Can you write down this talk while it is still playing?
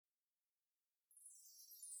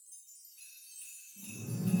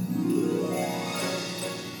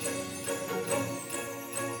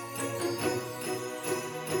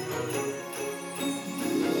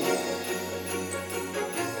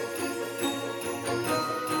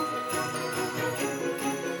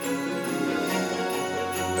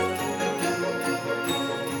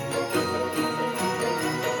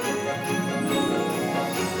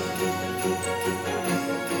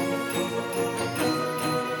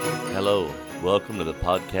Hello, welcome to the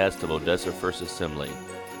podcast of Odessa First Assembly.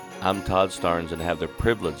 I'm Todd Starnes and have the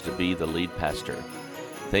privilege to be the lead pastor.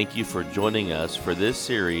 Thank you for joining us for this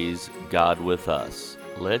series, God with Us.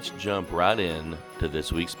 Let's jump right in to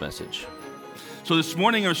this week's message. So this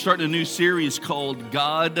morning I'm starting a new series called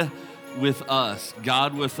God with Us.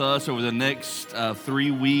 God with Us over the next 3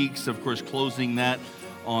 weeks, of course closing that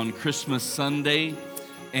on Christmas Sunday.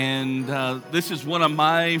 And this is one of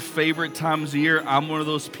my favorite times of year. I'm one of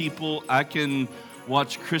those people, I can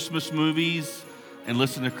watch Christmas movies and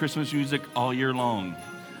listen to Christmas music all year long.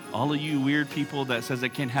 All of you weird people that says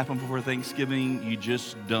it can't happen before Thanksgiving, you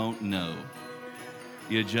just don't know.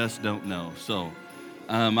 You just don't know. So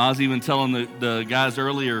I was even telling the guys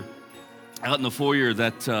earlier out in the foyer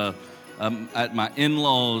that at my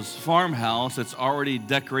in-laws' farmhouse, it's already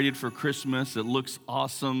decorated for Christmas. It looks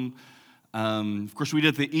awesome. Of course, we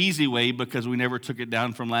did it the easy way because we never took it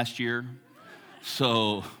down from last year.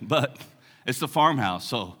 But it's the farmhouse,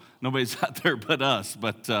 so nobody's out there but us.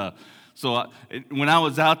 But when I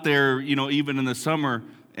was out there, even in the summer,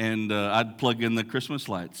 and I'd plug in the Christmas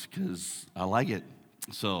lights because I like it.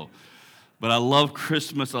 But I love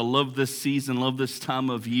Christmas. I love this season, love this time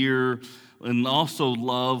of year, and also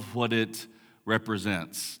love what it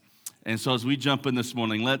represents. And so as we jump in this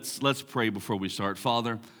morning, let's pray before we start.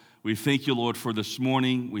 Father, we thank you, Lord, for this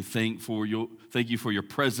morning. We thank you for your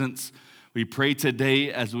presence. We pray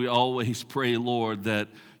today, as we always pray, Lord, that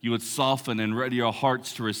you would soften and ready our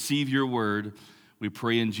hearts to receive your word. We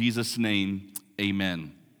pray in Jesus' name,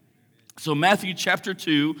 amen. So Matthew chapter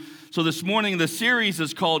 2. So this morning, the series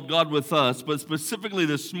is called God with Us, but specifically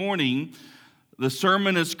this morning, the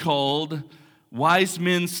sermon is called Wise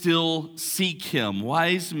Men Still Seek Him.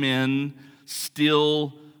 Wise Men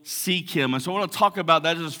Still Seek Him. And so I want to talk about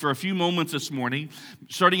that just for a few moments this morning,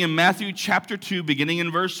 starting in Matthew chapter 2, beginning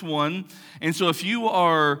in verse 1. And so if you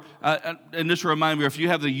are, and just a reminder, if you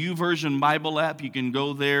have the YouVersion Bible app, you can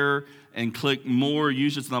go there and click more.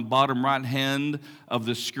 Usually it's on the bottom right hand of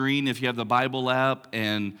the screen if you have the Bible app,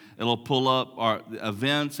 and it'll pull up our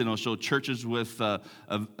events and it'll show churches with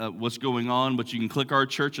what's going on. But you can click our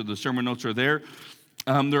church, and the sermon notes are there.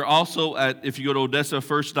 They're also if you go to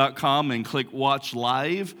odessafirst.com and click Watch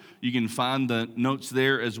Live, you can find the notes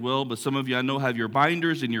there as well. But some of you I know have your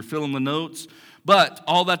binders and you're filling the notes. But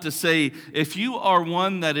all that to say, if you are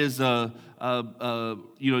one that is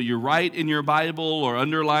you write in your Bible or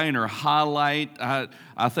underline or highlight,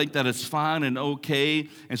 I think that is fine and okay.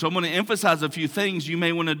 And so I'm going to emphasize a few things. You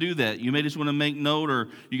may want to do that. You may just want to make note, or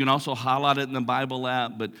you can also highlight it in the Bible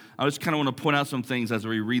app. But I just kind of want to point out some things as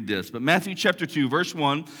we read this. But Matthew chapter 2, verse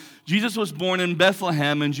 1, Jesus was born in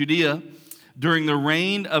Bethlehem in Judea during the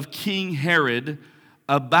reign of King Herod.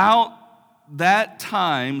 About that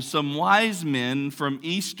time, some wise men from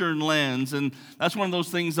eastern lands, and that's one of those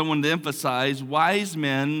things I wanted to emphasize, wise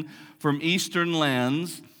men from eastern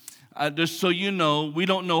lands. Just so you know, we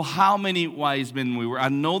don't know how many wise men we were. I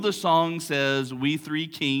know the song says, "We three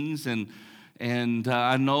kings," and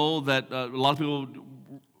I know that a lot of people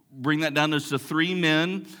bring that down to 3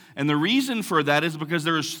 men, and the reason for that is because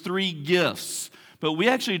there's 3 gifts. But we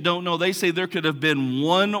actually don't know. They say there could have been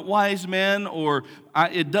 1 wise man, or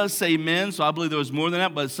it does say men, so I believe there was more than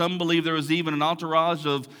that. But some believe there was even an entourage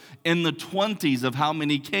of in the 20s of how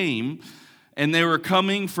many came. And they were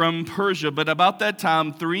coming from Persia. But about that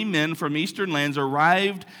time, 3 men from eastern lands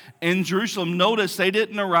arrived in Jerusalem. Notice they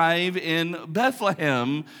didn't arrive in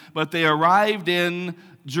Bethlehem, but they arrived in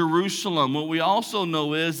Jerusalem. What we also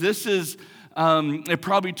know is this is it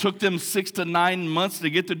probably took them 6 to 9 months to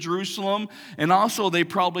get to Jerusalem. And also they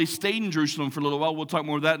probably stayed in Jerusalem for a little while. We'll talk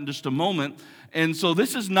more of that in just a moment. And so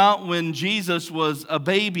this is not when Jesus was a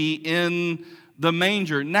baby in the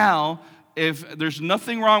manger. Now, if there's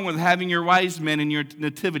nothing wrong with having your wise men in your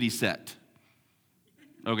nativity set.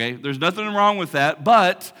 Okay, there's nothing wrong with that,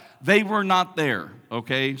 but they were not there.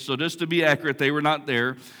 Okay, so just to be accurate, they were not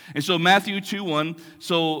there. And so Matthew 2:1,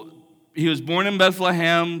 so he was born in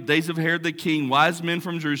Bethlehem, days of Herod the king, wise men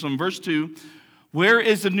from Jerusalem. Verse 2, where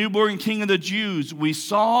is the newborn king of the Jews? We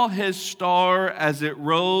saw his star as it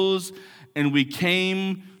rose, and we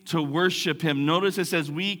came to worship him. Notice it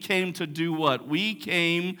says we came to do what? We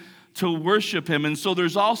came to worship him. And so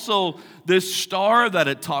there's also this star that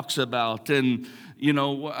it talks about. And,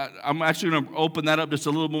 I'm actually going to open that up just a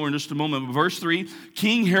little more in just a moment. Verse 3,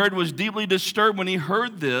 King Herod was deeply disturbed when he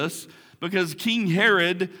heard this, because King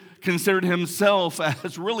Herod considered himself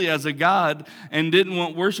as a god and didn't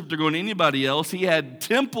want worship to go to anybody else. He had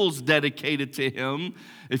temples dedicated to him.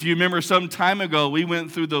 If you remember some time ago, we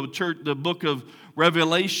went through the book of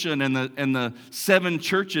Revelation and the 7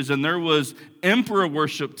 churches, and there was emperor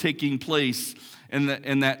worship taking place.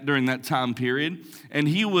 during that time period. And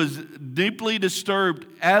he was deeply disturbed,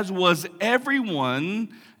 as was everyone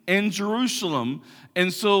in Jerusalem.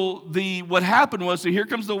 And so what happened was, so here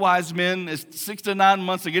comes the wise men. It's 6 to 9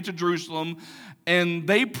 months to get to Jerusalem. And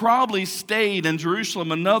they probably stayed in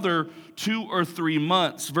Jerusalem another 2 or 3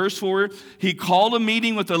 months. Verse 4, he called a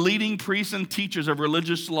meeting with the leading priests and teachers of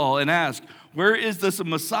religious law and asked, where is this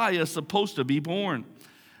Messiah supposed to be born?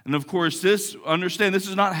 And of course, understand, this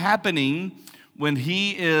is not happening when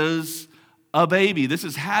he is a baby. This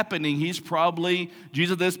is happening. He's probably,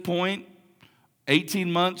 Jesus at this point,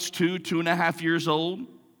 18 months to 2.5 years old.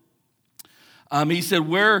 He said,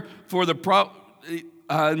 where for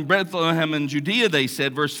in Bethlehem in Judea, they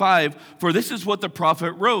said, verse 5, for this is what the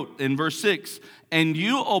prophet wrote in verse 6. And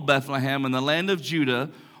you, O Bethlehem, in the land of Judah,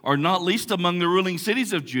 are not least among the ruling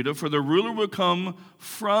cities of Judah, for the ruler will come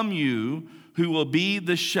from you, who will be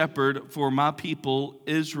the shepherd for my people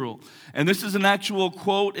Israel. And this is an actual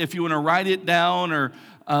quote. If you want to write it down, or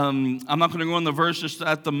I'm not going to go on the verse just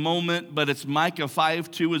at the moment, but it's Micah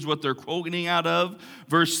 5:2 is what they're quoting out of.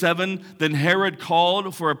 Verse 7, then Herod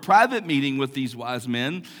called for a private meeting with these wise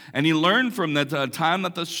men, and he learned from the time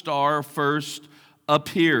that the star first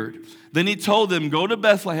appeared. Then he told them, go to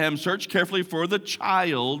Bethlehem, search carefully for the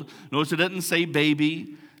child. Notice it didn't say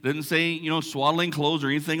baby. It didn't say, swaddling clothes or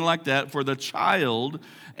anything like that. For the child.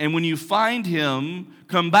 And when you find him,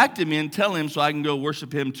 come back to me and tell him so I can go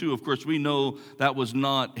worship him too. Of course, we know that was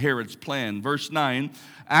not Herod's plan. Verse 9,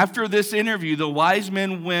 after this interview, the wise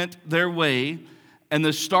men went their way, and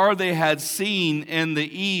the star they had seen in the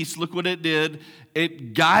east, look what it did.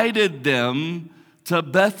 It guided them to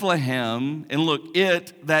Bethlehem. And look,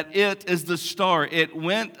 it is the star. It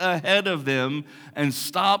went ahead of them and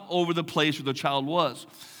stopped over the place where the child was.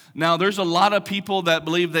 Now, there's a lot of people that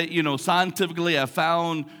believe that, scientifically have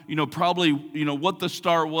found, probably, what the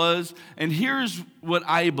star was. And here's what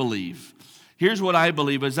I believe. Here's what I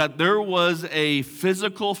believe is that there was a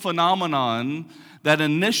physical phenomenon that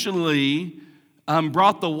initially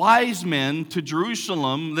brought the wise men to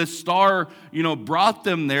Jerusalem. This star, brought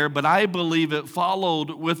them there, but I believe it followed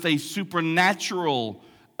with a supernatural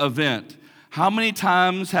event. How many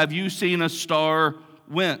times have you seen a star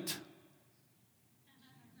went?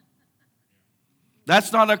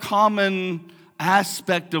 That's not a common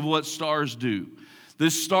aspect of what stars do.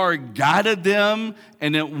 This star guided them,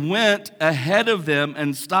 and it went ahead of them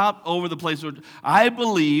and stopped over the place. I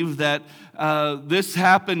believe that this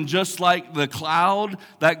happened just like the cloud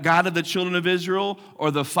that guided the children of Israel, or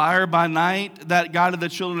the fire by night that guided the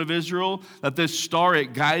children of Israel, that this star,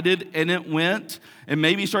 it guided and it went. It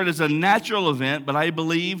maybe started as a natural event, but I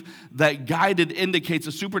believe that guided indicates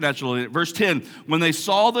a supernatural event. Verse 10, when they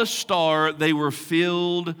saw the star, they were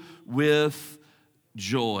filled with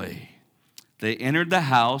joy. They entered the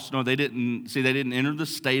house. No, they didn't enter the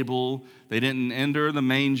stable. They didn't enter the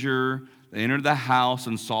manger. They entered the house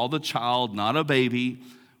and saw the child, not a baby,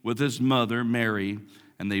 with his mother, Mary.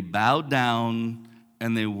 And they bowed down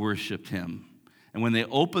and they worshiped him. And when they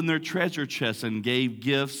opened their treasure chests and gave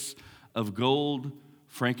gifts of gold,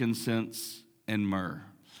 frankincense, and myrrh.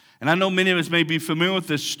 And I know many of us may be familiar with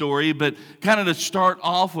this story, but kind of to start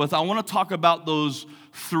off with, I want to talk about those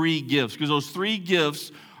 3 gifts, because those 3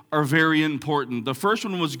 gifts are very important. The first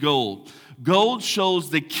one was gold. Gold shows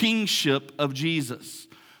the kingship of Jesus.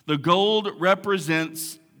 The gold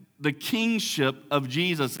represents the kingship of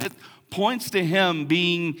Jesus. It points to him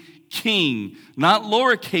being king, not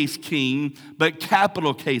lowercase king, but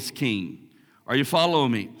capital case king. Are you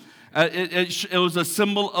following me? It was a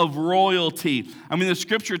symbol of royalty. I mean, the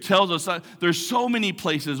scripture tells us that there's so many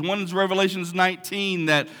places. One is Revelations 19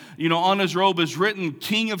 that, on his robe is written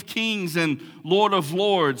King of Kings and Lord of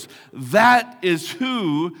Lords. That is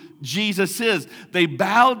who Jesus is. They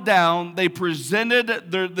bowed down. They presented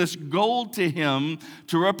this gold to him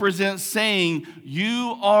to represent saying,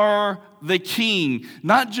 you are the king.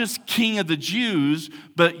 Not just king of the Jews,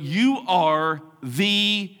 but you are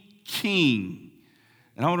the king.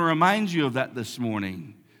 And I want to remind you of that this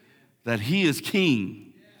morning, that he is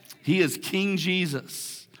king. He is King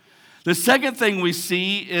Jesus. The second thing we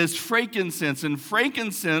see is frankincense, and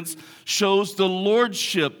frankincense shows the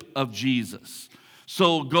lordship of Jesus.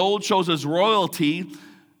 So gold shows his royalty.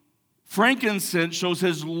 Frankincense shows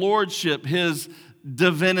his lordship, his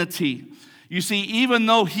divinity. You see, even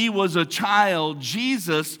though he was a child,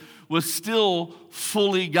 Jesus was still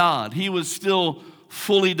fully God. He was still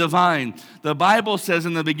fully divine. The Bible says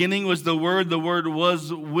in the beginning was the Word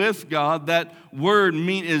was with God. That word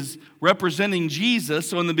is representing Jesus.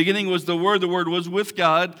 So in the beginning was the Word was with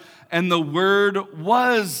God, and the Word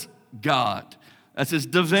was God. That's his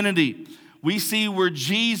divinity. We see where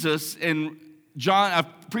Jesus, and John, I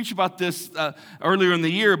preached about this earlier in the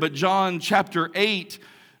year, but John chapter 8,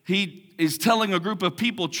 he is telling a group of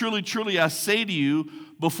people, truly, truly, I say to you,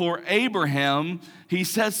 before Abraham, he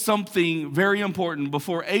says something very important.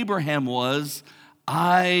 Before Abraham was,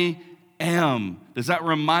 I am. Does that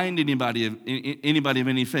remind anybody of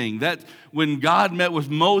anything? That when God met with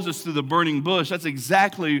Moses through the burning bush, that's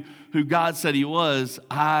exactly who God said he was.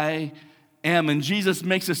 I am. And Jesus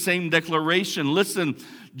makes the same declaration. Listen,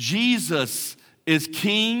 Jesus is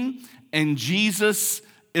King and Jesus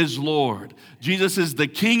is Lord. Jesus is the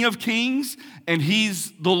King of Kings and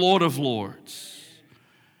he's the Lord of Lords.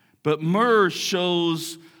 But myrrh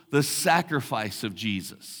shows the sacrifice of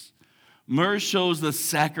Jesus. Myrrh shows the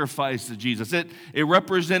sacrifice of Jesus. It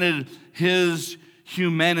represented his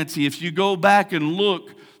humanity. If you go back and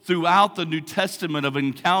look throughout the New Testament of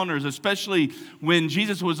encounters, especially when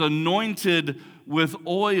Jesus was anointed with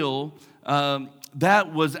oil,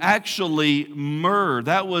 that was actually myrrh.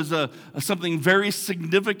 That was something very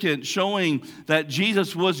significant, showing that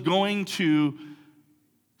Jesus was going to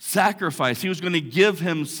sacrifice. He was going to give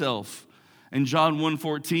himself. And John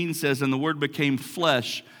 1:14 says, and the Word became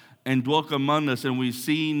flesh and dwelt among us, and we've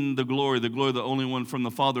seen the glory of the only one from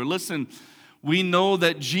the Father. Listen, we know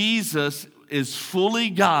that Jesus is fully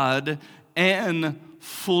God and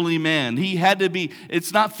fully man. He had to be,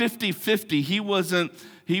 it's not 50-50.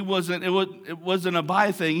 It wasn't a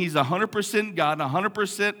by thing. He's 100% God,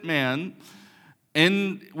 100% man.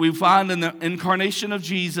 And we find in the incarnation of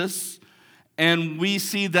Jesus, and we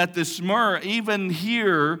see that this myrrh, even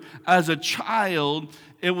here as a child,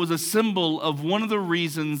 it was a symbol of one of the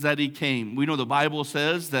reasons that he came. We know the Bible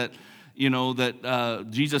says that,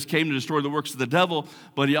 Jesus came to destroy the works of the devil,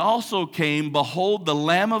 but he also came, behold, the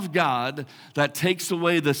Lamb of God that takes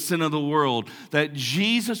away the sin of the world. That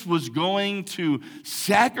Jesus was going to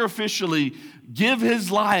sacrificially give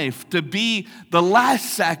his life to be the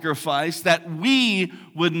last sacrifice that we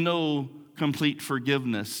would know complete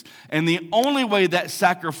forgiveness. And the only way that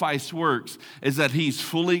sacrifice works is that he's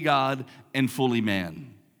fully God and fully man.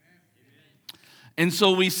 And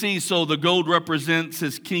so we see, the gold represents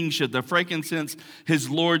his kingship, the frankincense, his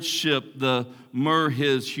lordship, the myrrh,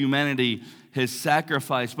 his humanity, his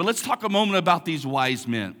sacrifice. But let's talk a moment about these wise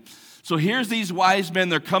men. So here's these wise men.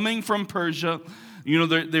 They're coming from Persia.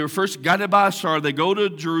 They were first guided by a star. They go to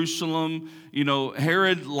Jerusalem.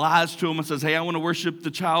 Herod lies to them and says, hey, I want to worship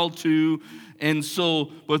the child too. And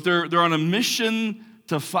so, but they're on a mission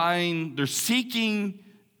they're seeking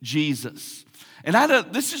Jesus. And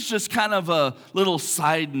this is just kind of a little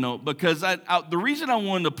side note, because the reason I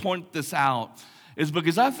wanted to point this out is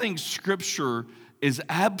because I think Scripture is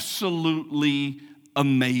absolutely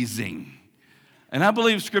amazing. And I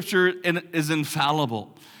believe Scripture is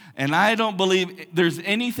infallible. And I don't believe there's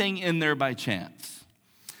anything in there by chance.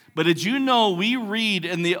 But did you know we read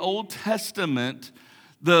in the Old Testament,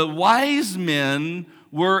 the wise men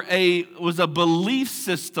was a belief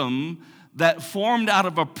system that formed out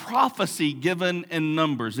of a prophecy given in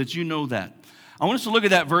Numbers. Did you know that? I want us to look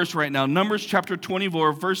at that verse right now. Numbers chapter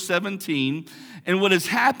 24, verse 17. And what is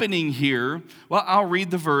happening here, well, I'll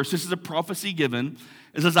read the verse. This is a prophecy given.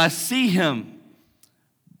 It says, I see him,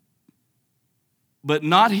 but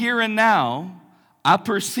not here and now. I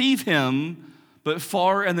perceive him, but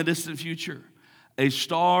far in the distant future. A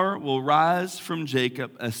star will rise from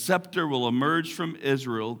Jacob, a scepter will emerge from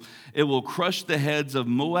Israel. It will crush the heads of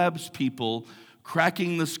Moab's people,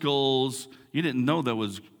 cracking the skulls. You didn't know there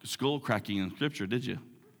was skull cracking in Scripture, did you?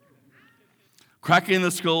 Cracking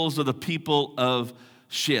the skulls of the people of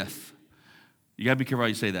Shith. You got to be careful how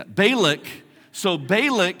you say that. Balak, sorry,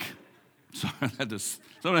 that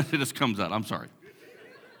just comes out. I'm sorry.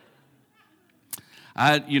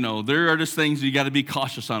 There are just things you got to be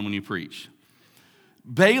cautious on when you preach.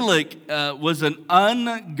 Balak was an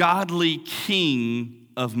ungodly king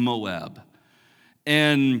of Moab.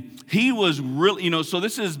 And he was really, so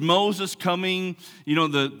this is Moses coming,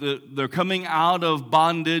 they're coming out of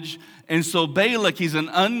bondage. And so Balak, he's an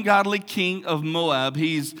ungodly king of Moab.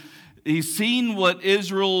 He's seen what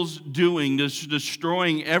Israel's doing, just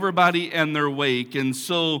destroying everybody in their wake. And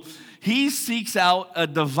so he seeks out a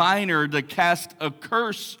diviner to cast a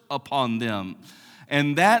curse upon them.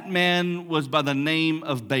 And that man was by the name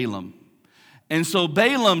of Balaam. And so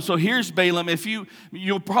here's Balaam.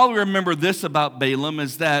 You'll probably remember this about Balaam,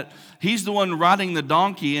 is that he's the one riding the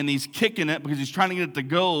donkey and he's kicking it because he's trying to get it to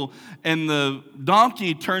go. And the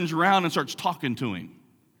donkey turns around and starts talking to him.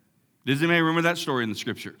 Does anybody remember that story in the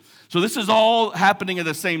Scripture? So this is all happening at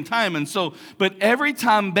the same time. But every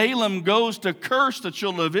time Balaam goes to curse the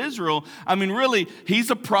children of Israel, really, he's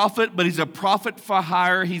a prophet, but he's a prophet for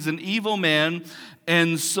hire. He's an evil man.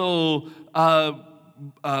 And so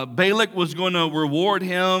Balak was going to reward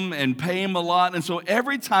him and pay him a lot. And so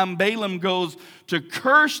every time Balaam goes to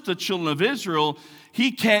curse the children of Israel,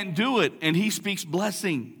 he can't do it, and he speaks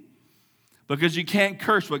blessing. Because you can't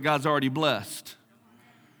curse what God's already blessed.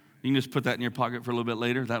 You can just put that in your pocket for a little bit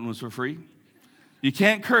later. That one was for free. You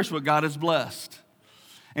can't curse what God has blessed.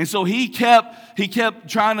 And so he kept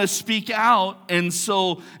trying to speak out. And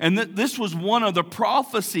so, this was one of the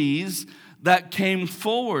prophecies that came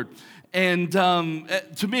forward. And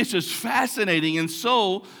to me, it's just fascinating. And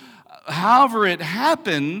so, however it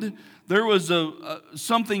happened, there was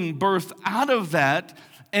something birthed out of that.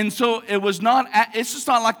 And so it's just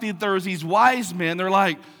not like there was these wise men. They're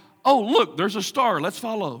like, oh, look, there's a star. Let's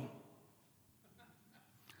follow.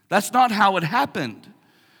 That's not how it happened.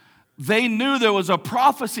 They knew there was a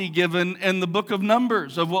prophecy given in the book of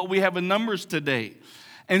Numbers, of what we have in Numbers today.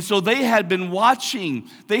 And so they had been watching.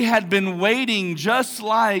 They had been waiting, just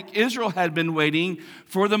like Israel had been waiting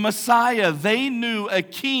for the Messiah. They knew a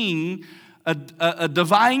king, a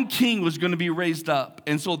divine king was going to be raised up.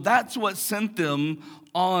 And so that's what sent them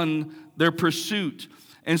on their pursuit.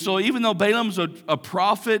 And so even though Balaam's a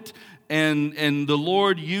prophet and the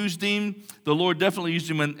Lord used him, the Lord definitely used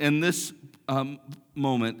him in this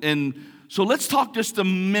moment. And so let's talk just a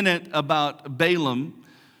minute about Balaam.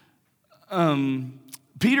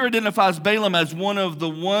 Peter identifies Balaam as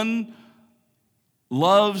one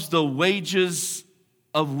loves the wages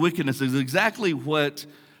of wickedness. It's exactly what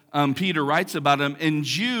Peter writes about him. In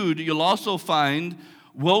Jude, you'll also find,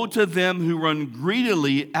 woe to them who run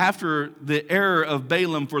greedily after the error of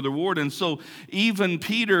Balaam for the reward. And so even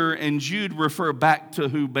Peter and Jude refer back to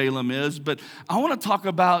who Balaam is. But I want to talk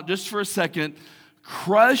about, just for a second,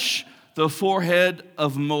 crush the forehead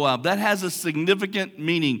of Moab. That has a significant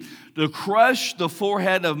meaning. To crush the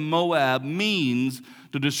forehead of Moab means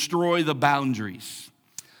to destroy the boundaries.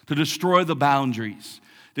 To destroy the boundaries.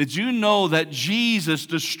 Did you know that Jesus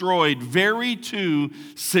destroyed two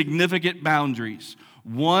significant boundaries?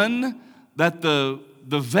 One, that the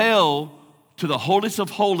veil to the holiest of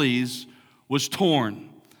holies was torn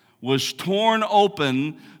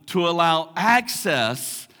open to allow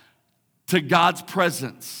access to God's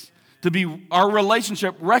presence, to be our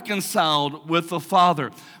relationship reconciled with the Father.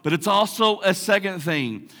 But it's also a second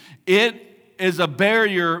thing. It is a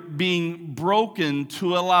barrier being broken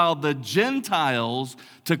to allow the Gentiles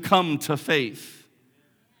to come to faith.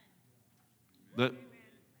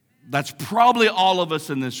 That's probably all of us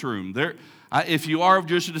in this room. If you are of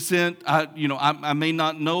Jewish descent, I may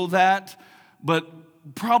not know that, but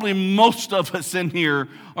probably most of us in here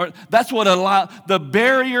are. That's what the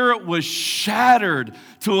barrier was shattered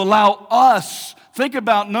to allow us. Think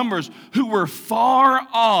about Numbers, who were far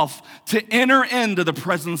off to enter into the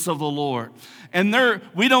presence of the Lord. And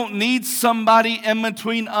we don't need somebody in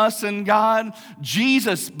between us and God.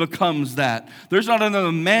 Jesus becomes that. There's not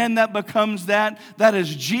another man that becomes that. That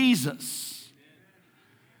is Jesus.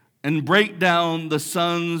 And break down the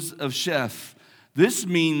sons of Sheth. This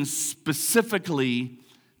means specifically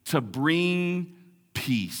to bring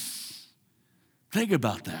peace. Think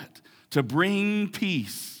about that. To bring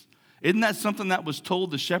peace. Isn't that something that was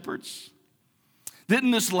told the shepherds?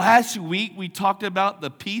 Didn't this last week we talked about the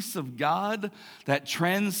peace of God that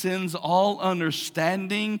transcends all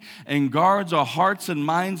understanding and guards our hearts and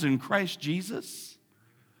minds in Christ Jesus?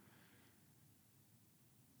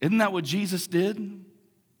 Isn't that what Jesus did?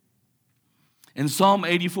 In Psalm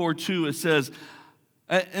 84:2 it says,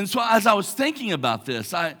 and so as I was thinking about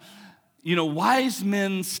this, wise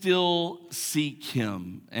men still seek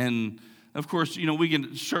him. And of course, we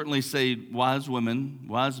can certainly say wise women,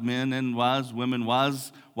 wise men and wise women,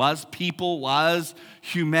 wise people, wise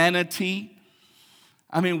humanity.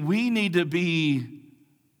 We need to be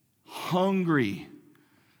hungry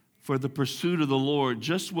for the pursuit of the Lord.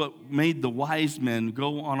 Just what made the wise men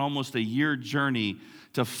go on almost a year journey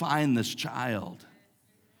to find this child.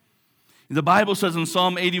 The Bible says in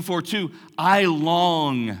Psalm 84:2, I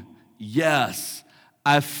long, yes,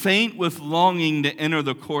 I faint with longing to enter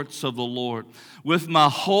the courts of the Lord. With my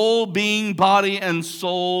whole being, body, and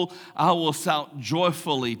soul, I will shout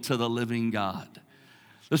joyfully to the living God.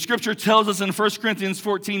 The scripture tells us in 1 Corinthians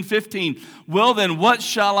 14:15, well then, what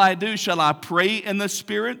shall I do? Shall I pray in the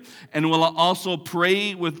Spirit? And will I also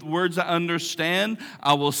pray with words I understand?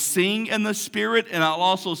 I will sing in the Spirit, and I'll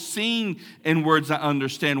also sing in words I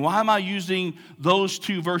understand. Why am I using those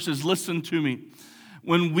two verses? Listen to me.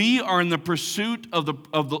 When we are in the pursuit of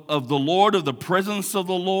the Lord, of the presence of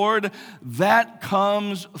the Lord, that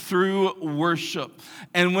comes through worship.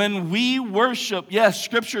 And when we worship, yes,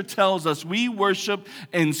 Scripture tells us we worship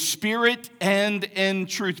in spirit and in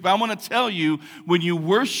truth. But I want to tell you, when you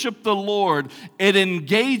worship the Lord, it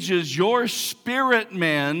engages your spirit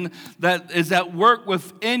man that is at work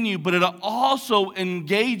within you, but it also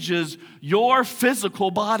engages your physical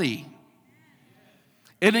body.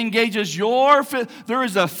 It engages there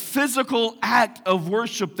is a physical act of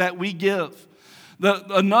worship that we give.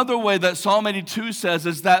 Another way that Psalm 82 says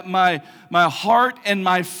is that my heart and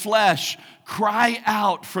my flesh cry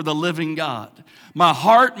out for the living God. My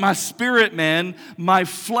heart, my spirit man, my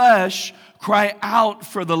flesh cry out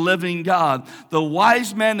for the living God. The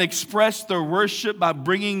wise men expressed their worship by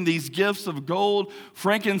bringing these gifts of gold,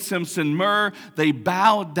 frankincense, and myrrh. They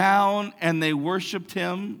bowed down and they worshiped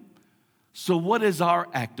him. So what is our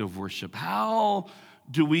act of worship? How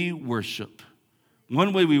do we worship?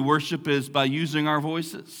 One way we worship is by using our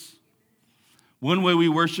voices. One way we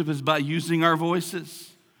worship is by using our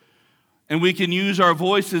voices. And we can use our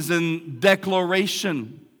voices in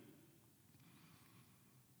declaration.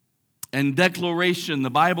 And declaration, the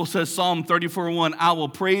Bible says, Psalm 34:1, I will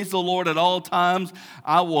praise the Lord at all times.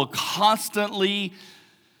 I will constantly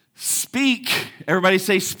speak. Everybody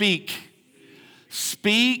say speak.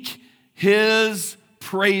 Speak his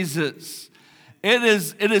praises. It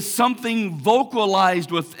is something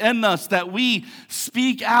vocalized within us that we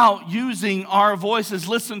speak out using our voices.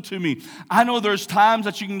 Listen to me. I know there's times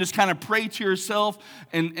that you can just kind of pray to yourself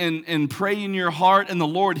and pray in your heart, and the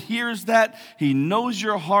Lord hears that. He knows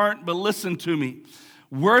your heart, but listen to me.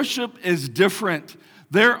 Worship is different.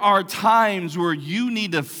 There are times where you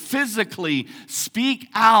need to physically speak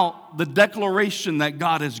out the declaration that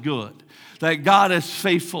God is good, that God is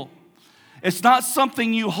faithful. It's not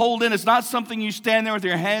something you hold in. It's not something you stand there with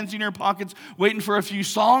your hands in your pockets waiting for a few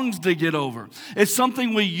songs to get over. It's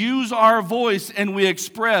something we use our voice and we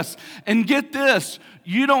express. And get this,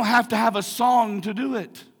 you don't have to have a song to do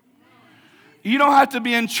it. You don't have to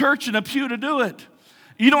be in church in a pew to do it.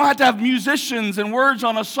 You don't have to have musicians and words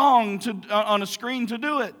on a song on a screen to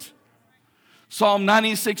do it. Psalm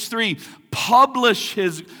 96:3, publish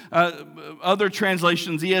his, other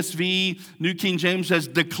translations, ESV, New King James says,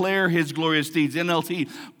 declare his glorious deeds. NLT,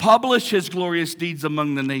 publish his glorious deeds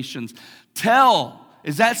among the nations. Tell,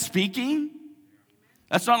 is that speaking?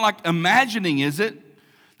 That's not like imagining, is it?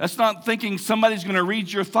 That's not thinking somebody's going to read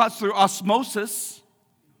your thoughts through osmosis.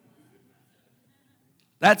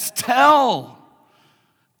 That's tell.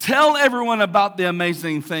 Tell everyone about the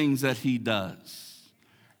amazing things that he does.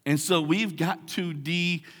 And so we've got to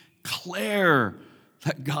declare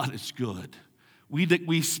that God is good.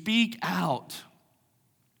 We speak out.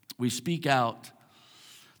 We speak out.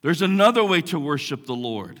 There's another way to worship the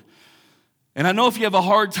Lord. And I know if you have a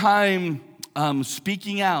hard time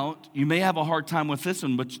speaking out, you may have a hard time with this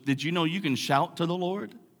one, but did you know you can shout to the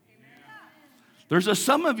Lord? There's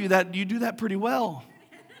some of you that you do that pretty well.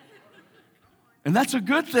 And that's a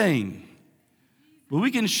good thing. But we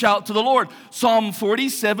can shout to the Lord. Psalm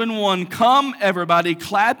 47:1, come everybody,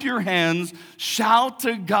 clap your hands, shout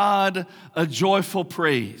to God a joyful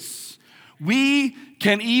praise. We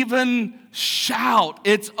can even shout.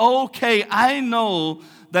 It's okay. I know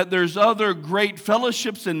that there's other great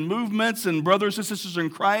fellowships and movements and brothers and sisters in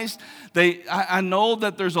Christ. I know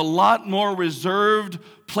that there's a lot more reserved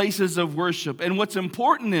places of worship. And what's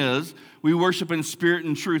important is we worship in spirit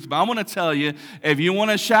and truth. But I want to tell you, if you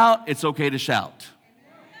want to shout, it's okay to shout.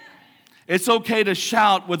 It's okay to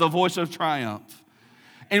shout with a voice of triumph.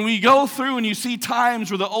 And we go through and you see times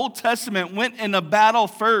where the Old Testament went into battle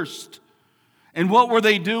first. And what were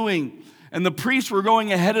they doing? And the priests were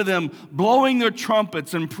going ahead of them, blowing their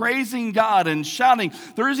trumpets and praising God and shouting.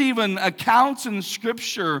 There's even accounts in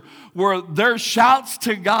Scripture where their shouts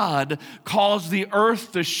to God caused the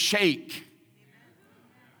earth to shake.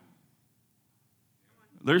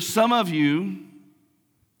 There's some of you,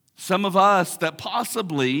 some of us that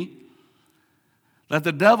possibly that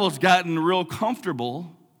the devil's gotten real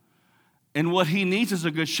comfortable, and what he needs is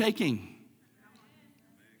a good shaking.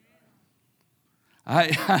 I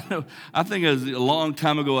think it was a long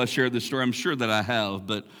time ago I shared this story. I'm sure that I have,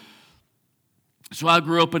 but so I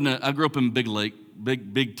grew up in Big Lake,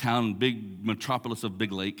 big town, big metropolis of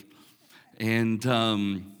Big Lake, and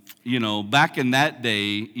back in that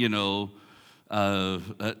day, in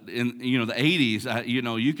the 80s,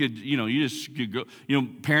 you just could go,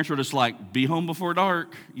 parents were just like, be home before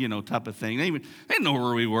dark, type of thing. They didn't know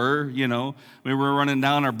where we were, we were running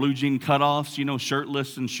down our blue jean cutoffs,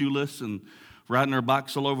 shirtless and shoeless and riding our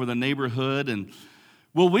bikes all over the neighborhood. And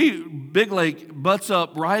Well, Big Lake butts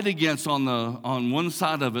up right against on one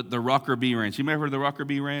side of it, the Rocker Bee Ranch. You may have heard of the Rocker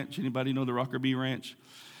Bee Ranch? Anybody know the Rocker Bee Ranch?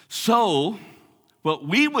 So what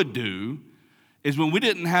we would do is when we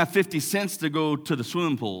didn't have 50 cents to go to the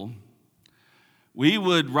swimming pool, we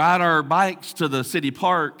would ride our bikes to the city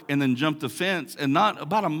park and then jump the fence. And not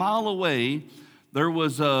about a mile away, there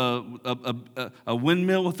was a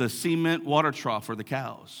windmill with a cement water trough for the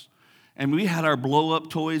cows. And we had our blow-up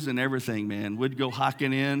toys and everything, man. We'd go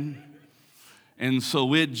hiking in. And so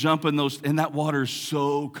we'd jump in those, and that water's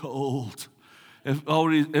so cold.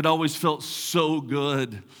 It always felt so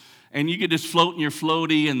good. And you could just float in your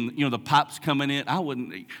floaty and, the pipes coming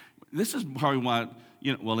in. This is probably why,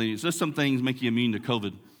 anyways, there's some things make you immune to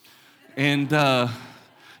COVID. And,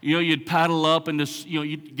 you'd paddle up and just,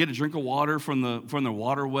 you'd get a drink of water from the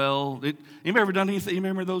water well. Anybody ever done anything? You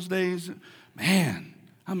remember those days? Man.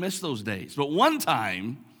 I miss those days. But one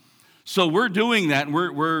time, so we're doing that, and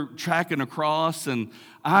we're tracking across, and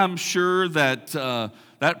I'm sure that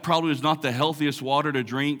that probably is not the healthiest water to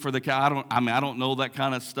drink for the cow. I don't know that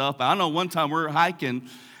kind of stuff. But I know one time we're hiking,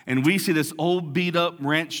 and we see this old beat-up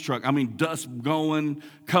ranch truck. Dust going,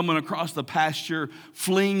 coming across the pasture,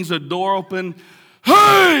 flings a door open.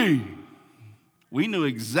 Hey! We knew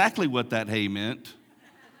exactly what that hey meant.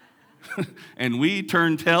 And we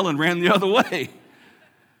turned tail and ran the other way.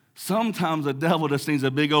 Sometimes the devil just needs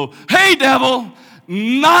a big old, hey, devil,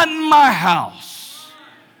 not in my house.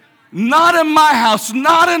 Not in my house,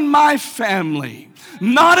 not in my family,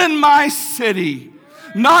 not in my city,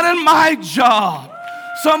 not in my job.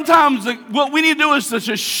 Sometimes what we need to do is to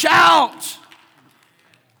just shout.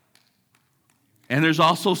 And there's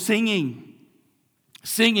also singing.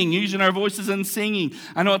 Singing, using our voices and singing.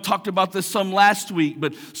 I know I talked about this some last week,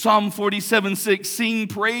 but Psalm 47:6, sing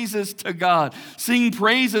praises to God. Sing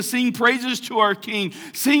praises to our King.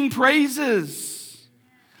 Sing praises.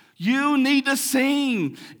 You need to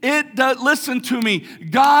sing. Listen to me.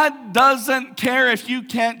 God doesn't care if you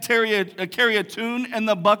can't carry a tune in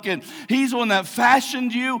the bucket. He's the one that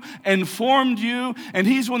fashioned you and formed you, and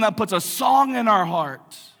He's the one that puts a song in our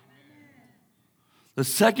heart. The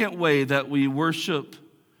second way that we worship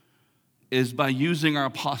is by using our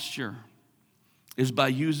posture.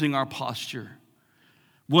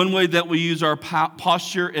 One way that we use our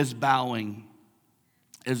posture is bowing.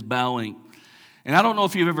 And I don't know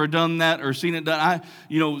if you've ever done that or seen it done.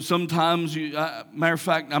 Sometimes, matter of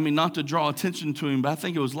fact, not to draw attention to him, but I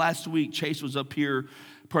think it was last week, Chase was up here,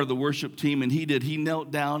 part of the worship team, and he knelt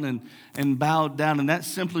down and bowed down, and that's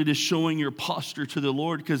simply just showing your posture to the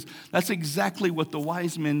Lord, because that's exactly what the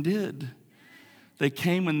wise men did. They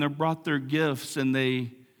came and they brought their gifts, and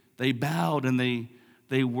they bowed and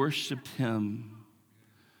they worshiped Him.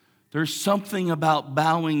 There's something about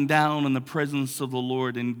bowing down in the presence of the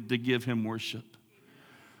Lord and to give Him worship.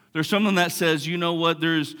 There's something that says, you know what,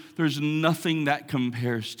 there's nothing that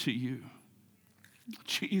compares to you.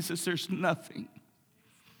 Jesus, there's nothing.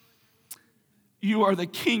 You are the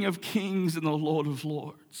King of Kings and the Lord of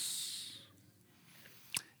Lords.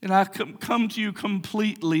 And I come to you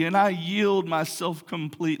completely, and I yield myself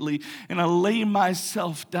completely, and I lay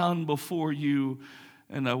myself down before you,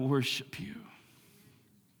 and I worship you.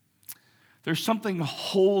 There's something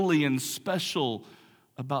holy and special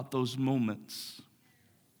about those moments.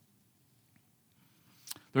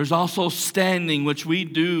 There's also standing, which we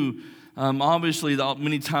do, obviously,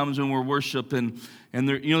 many times when we're worshiping. And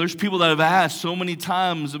there's people that have asked so many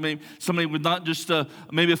times, maybe somebody with not just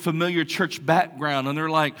maybe a familiar church background, and they're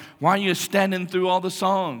like, why are you standing through all the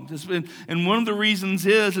songs? And one of the reasons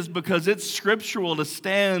is because it's scriptural to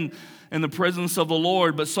stand in the presence of the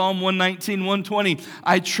Lord. But Psalm 119, 120,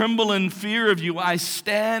 I tremble in fear of you. I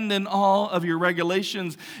stand in awe of your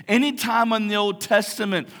regulations. Anytime in the Old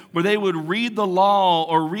Testament where they would read the law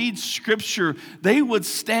or read scripture, they would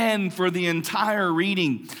stand for the entire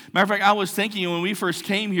reading. Matter of fact, I was thinking when we first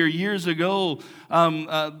came here years ago,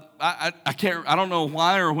 I don't know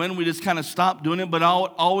why or when we just kind of stopped doing it, but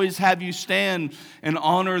I'll always have you stand and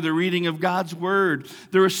honor the reading of God's word.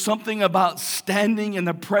 There is something about standing in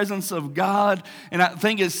the presence of God, and I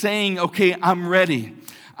think it's saying, okay, I'm ready.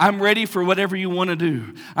 I'm ready for whatever you want to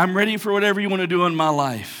do. I'm ready for whatever you want to do in my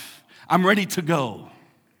life. I'm ready to go.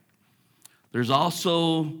 There's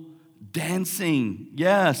also dancing.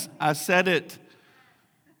 Yes, I said it.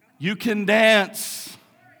 You can dance.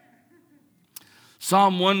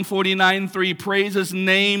 Psalm 149:3, praise His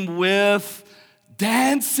name with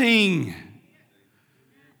dancing,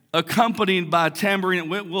 accompanied by tambourine.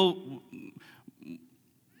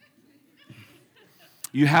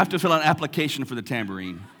 You have to fill out an application for the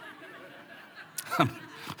tambourine.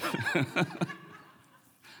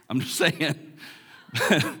 I'm just saying.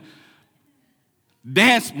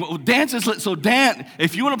 Dance is lit. So dance.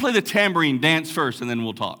 If you want to play the tambourine, dance first, and then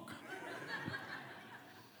we'll talk.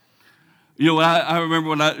 I remember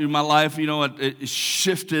when in my life, it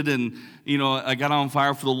shifted, and I got on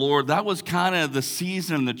fire for the Lord. That was kind of the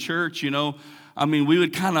season in the church. We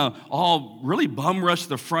would kind of all really bum rush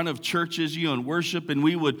the front of churches, and worship, and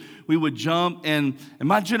we would jump. And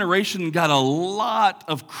my generation got a lot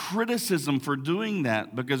of criticism for doing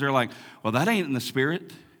that because they're like, well, that ain't in the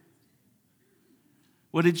Spirit.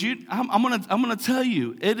 Well, I'm gonna tell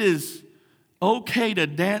you, it is okay to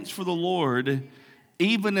dance for the Lord,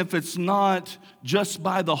 even if it's not just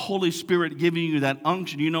by the Holy Spirit giving you that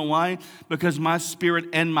unction. You know why? Because my spirit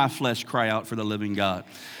and my flesh cry out for the living God.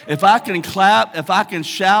 If I can clap, if I can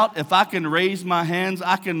shout, if I can raise my hands,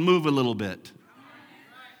 I can move a little bit.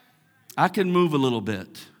 I can move a little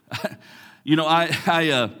bit. We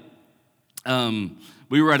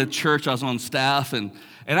were at a church, I was on staff, and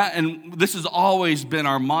this has always been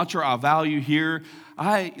our mantra, our value here.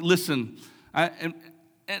 I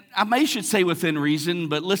may should say within reason,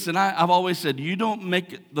 but listen, I've always said, you don't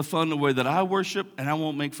make the fun the way that I worship, and I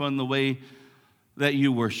won't make fun the way that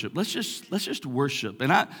you worship. Let's just worship.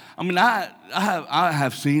 And I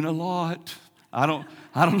have seen a lot. I don't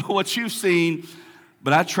know what you've seen,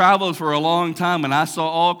 but I traveled for a long time, and I saw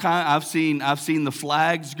all kind. I've seen the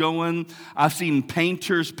flags going. I've seen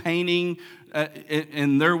painters painting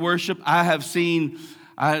in their worship. I've seen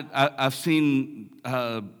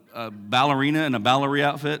a ballerina in a Ballery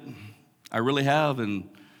outfit. I really have. And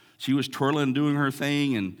she was twirling, doing her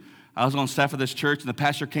thing. And I was on staff of this church, and the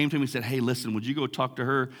pastor came to me and said, hey, listen, would you go talk to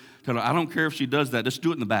her? Tell her, I don't care if she does that. Just do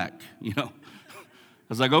it in the back, I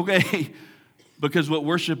was like, okay. Because what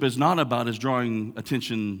worship is not about is drawing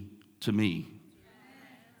attention to me.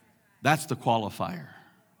 That's the qualifier.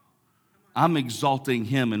 I'm exalting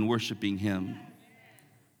Him and worshiping Him.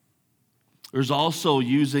 There's also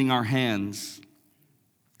using our hands,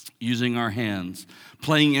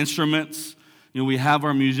 playing instruments. We have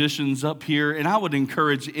our musicians up here, and I would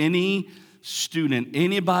encourage any student,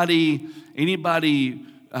 anybody,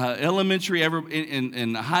 elementary, ever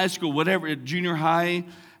in high school, whatever, junior high,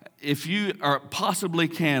 if you possibly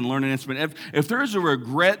can learn an instrument. If there's a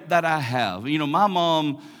regret that I have, my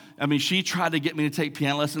mom, she tried to get me to take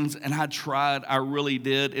piano lessons, and I tried, I really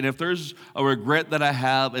did. And if there's a regret that I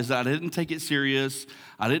have is that I didn't take it serious,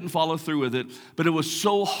 I didn't follow through with it, but it was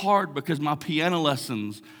so hard because my piano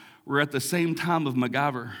lessons were at the same time of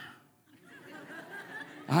MacGyver.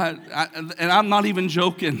 And I'm not even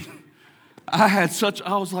joking. I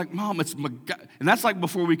was like, Mom, it's MacGyver. And that's like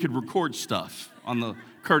before we could record stuff on the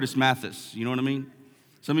Curtis Mathis, you know what I mean?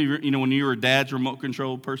 Some of you, when you were a dad's remote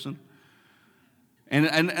control person.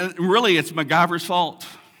 And really, it's MacGyver's fault.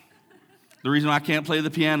 The reason I can't play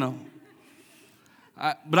the piano.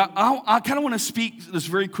 But I kind of want to speak this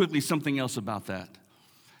very quickly, something else about that.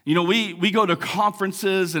 We go to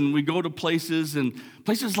conferences and we go to places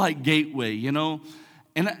like Gateway,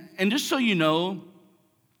 And just so you know,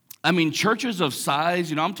 churches of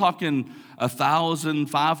size, I'm talking 1,000,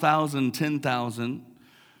 5,000, 10,000.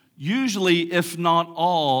 Usually, if not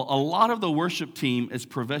all, a lot of the worship team is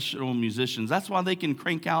professional musicians. That's why they can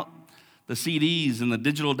crank out the CDs and the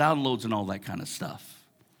digital downloads and all that kind of stuff.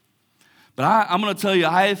 But I'm going to tell you,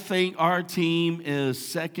 I think our team is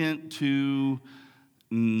second to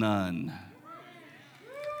none.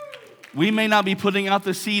 We may not be putting out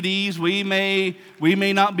the CDs. We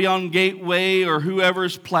may not be on Gateway or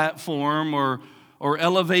whoever's platform or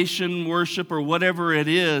Elevation Worship or whatever it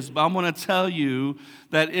is, but I'm going to tell you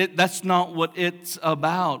that that's not what it's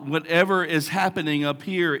about. Whatever is happening up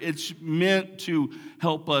here, it's meant to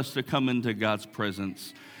help us to come into God's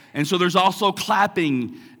presence. And so there's also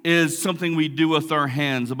clapping is something we do with our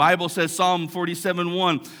hands. The Bible says, Psalm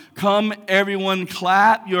 47:1, come everyone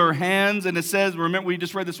clap your hands. And it says, remember we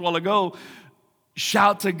just read this a while ago,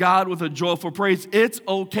 shout to God with a joyful praise. It's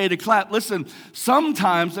okay to clap. Listen,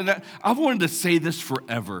 sometimes, and I've wanted to say this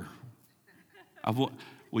forever.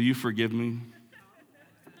 Will you forgive me?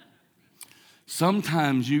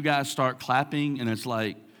 Sometimes you guys start clapping and it's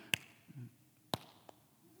like,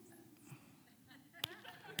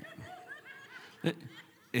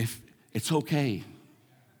 if it's okay.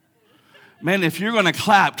 Man, if you're going to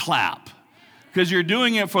clap, clap. Because you're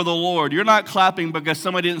doing it for the Lord. You're not clapping because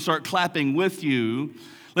somebody didn't start clapping with you.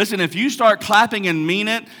 Listen, if you start clapping and mean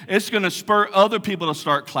it, it's going to spur other people to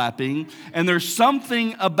start clapping. And there's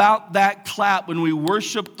something about that clap when we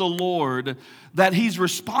worship the Lord that He's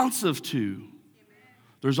responsive to.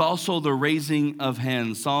 There's also the raising of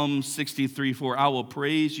hands. Psalm 63:4, I will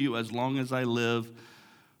praise you as long as I live.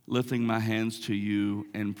 lifting my hands to you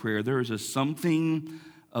in prayer. There is just something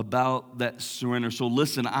about that surrender. So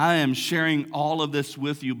listen, I am sharing all of this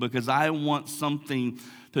with you because I want something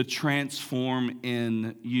to transform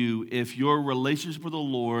in you. If your relationship with the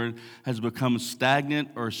Lord has become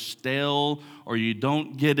stagnant or stale, or you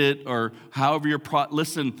don't get it, or however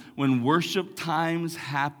listen, when worship times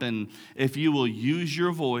happen, if you will use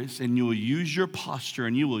your voice and you will use your posture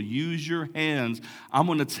and you will use your hands, I'm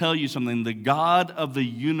going to tell you something. The God of the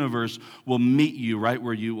universe will meet you right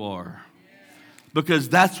where you are. Because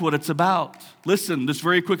that's what it's about. Listen, just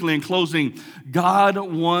very quickly in closing, God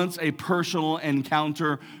wants a personal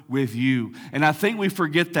encounter with you. And I think we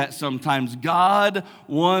forget that sometimes. God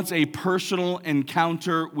wants a personal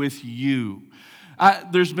encounter with you.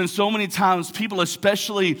 There's been so many times, people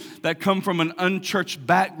especially that come from an unchurched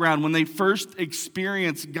background, when they first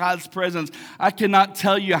experience God's presence, I cannot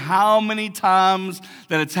tell you how many times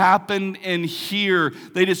that it's happened in here.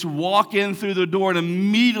 They just walk in through the door and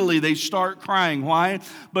immediately they start crying. Why?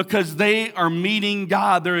 Because they are meeting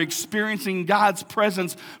God. They're experiencing God's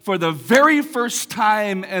presence for the very first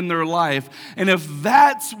time in their life. And if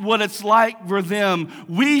that's what it's like for them,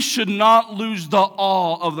 we should not lose the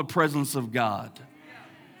awe of the presence of God.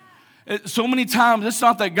 So many times, it's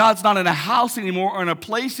not that God's not in a house anymore or in a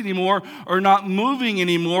place anymore or not moving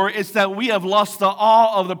anymore. It's that we have lost the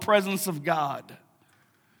awe of the presence of God.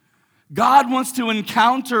 God wants to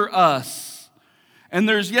encounter us. And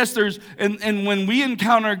and when we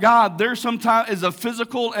encounter God, there sometimes is a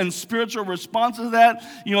physical and spiritual response to that.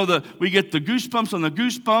 You know, we get the goosebumps on the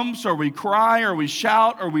goosebumps, or we cry, or we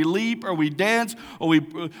shout, or we leap, or we dance, or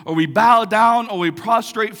we bow down, or we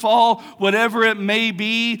prostrate fall, whatever it may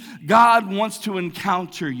be. God wants to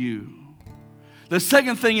encounter you. The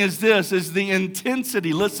second thing is the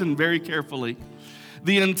intensity. Listen very carefully.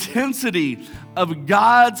 The intensity of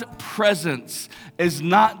God's presence is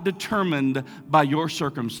not determined by your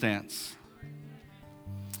circumstance.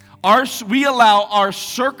 We allow our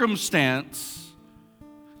circumstance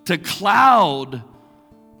to cloud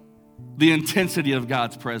the intensity of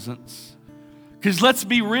God's presence. Because let's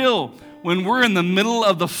be real, when we're in the middle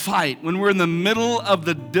of the fight, when we're in the middle of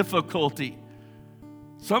the difficulty,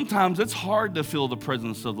 sometimes it's hard to feel the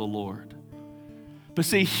presence of the Lord. But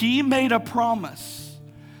see, He made a promise.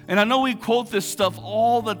 And I know we quote this stuff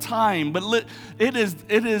all the time, but it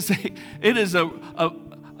is a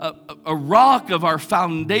rock of our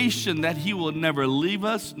foundation that He will never leave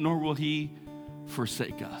us, nor will He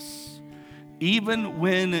forsake us. Even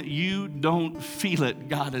when you don't feel it,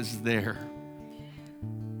 God is there.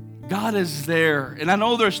 God is there. And I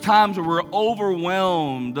know there's times where we're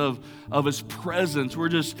overwhelmed of His presence.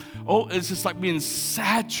 It's just like being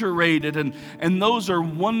saturated. And those are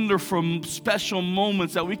wonderful, special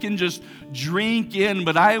moments that we can just drink in.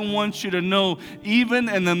 But I want you to know, even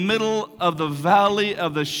in the middle of the valley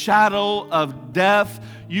of the shadow of death,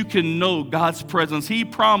 you can know God's presence. He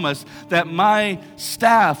promised that my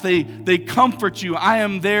staff, they comfort you. I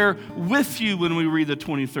am there with you when we read the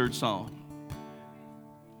 23rd Psalm.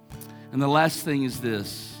 And the last thing is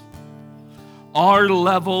this. Our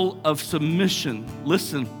level of submission.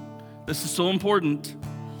 Listen, this is so important.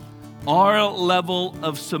 Our level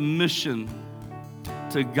of submission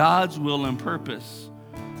to God's will and purpose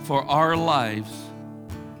for our lives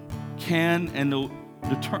can and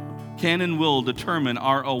will determine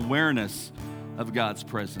our awareness of God's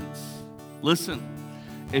presence. Listen,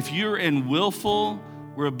 if you're in willful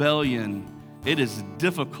rebellion, it is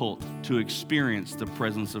difficult to experience the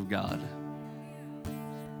presence of God.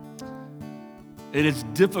 It is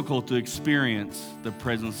difficult to experience the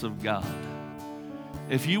presence of God.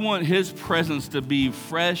 If you want His presence to be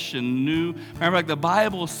fresh and new, remember, like the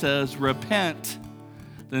Bible says, repent,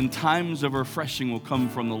 then times of refreshing will come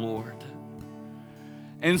from the Lord.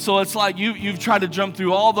 And so it's like you've tried to jump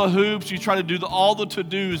through all the hoops, you try to do all the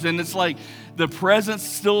to-dos, and it's like the presence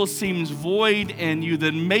still seems void in you.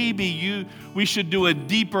 Then maybe we should do a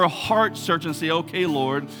deeper heart search and say, okay,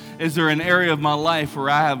 Lord, is there an area of my life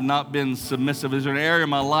where I have not been submissive? Is there an area of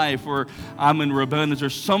my life where I'm in rebellion? Is there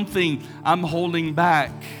something I'm holding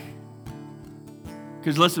back?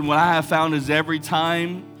 Because listen, what I have found is every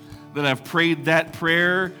time that I've prayed that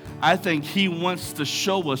prayer, I think He wants to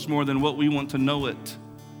show us more than what we want to know it.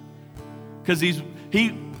 Because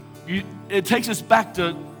it takes us back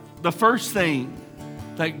to the first thing,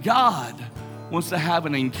 that God wants to have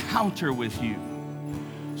an encounter with you.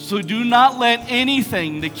 So do not let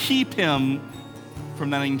anything to keep Him from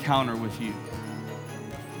that encounter with you.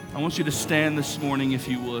 I want you to stand this morning if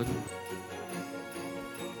you would.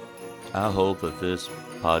 I hope that this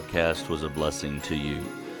podcast was a blessing to you.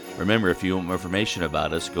 Remember, if you want more information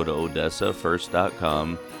about us, go to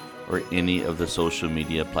odessafirst.com or any of the social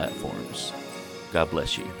media platforms. God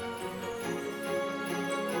bless you.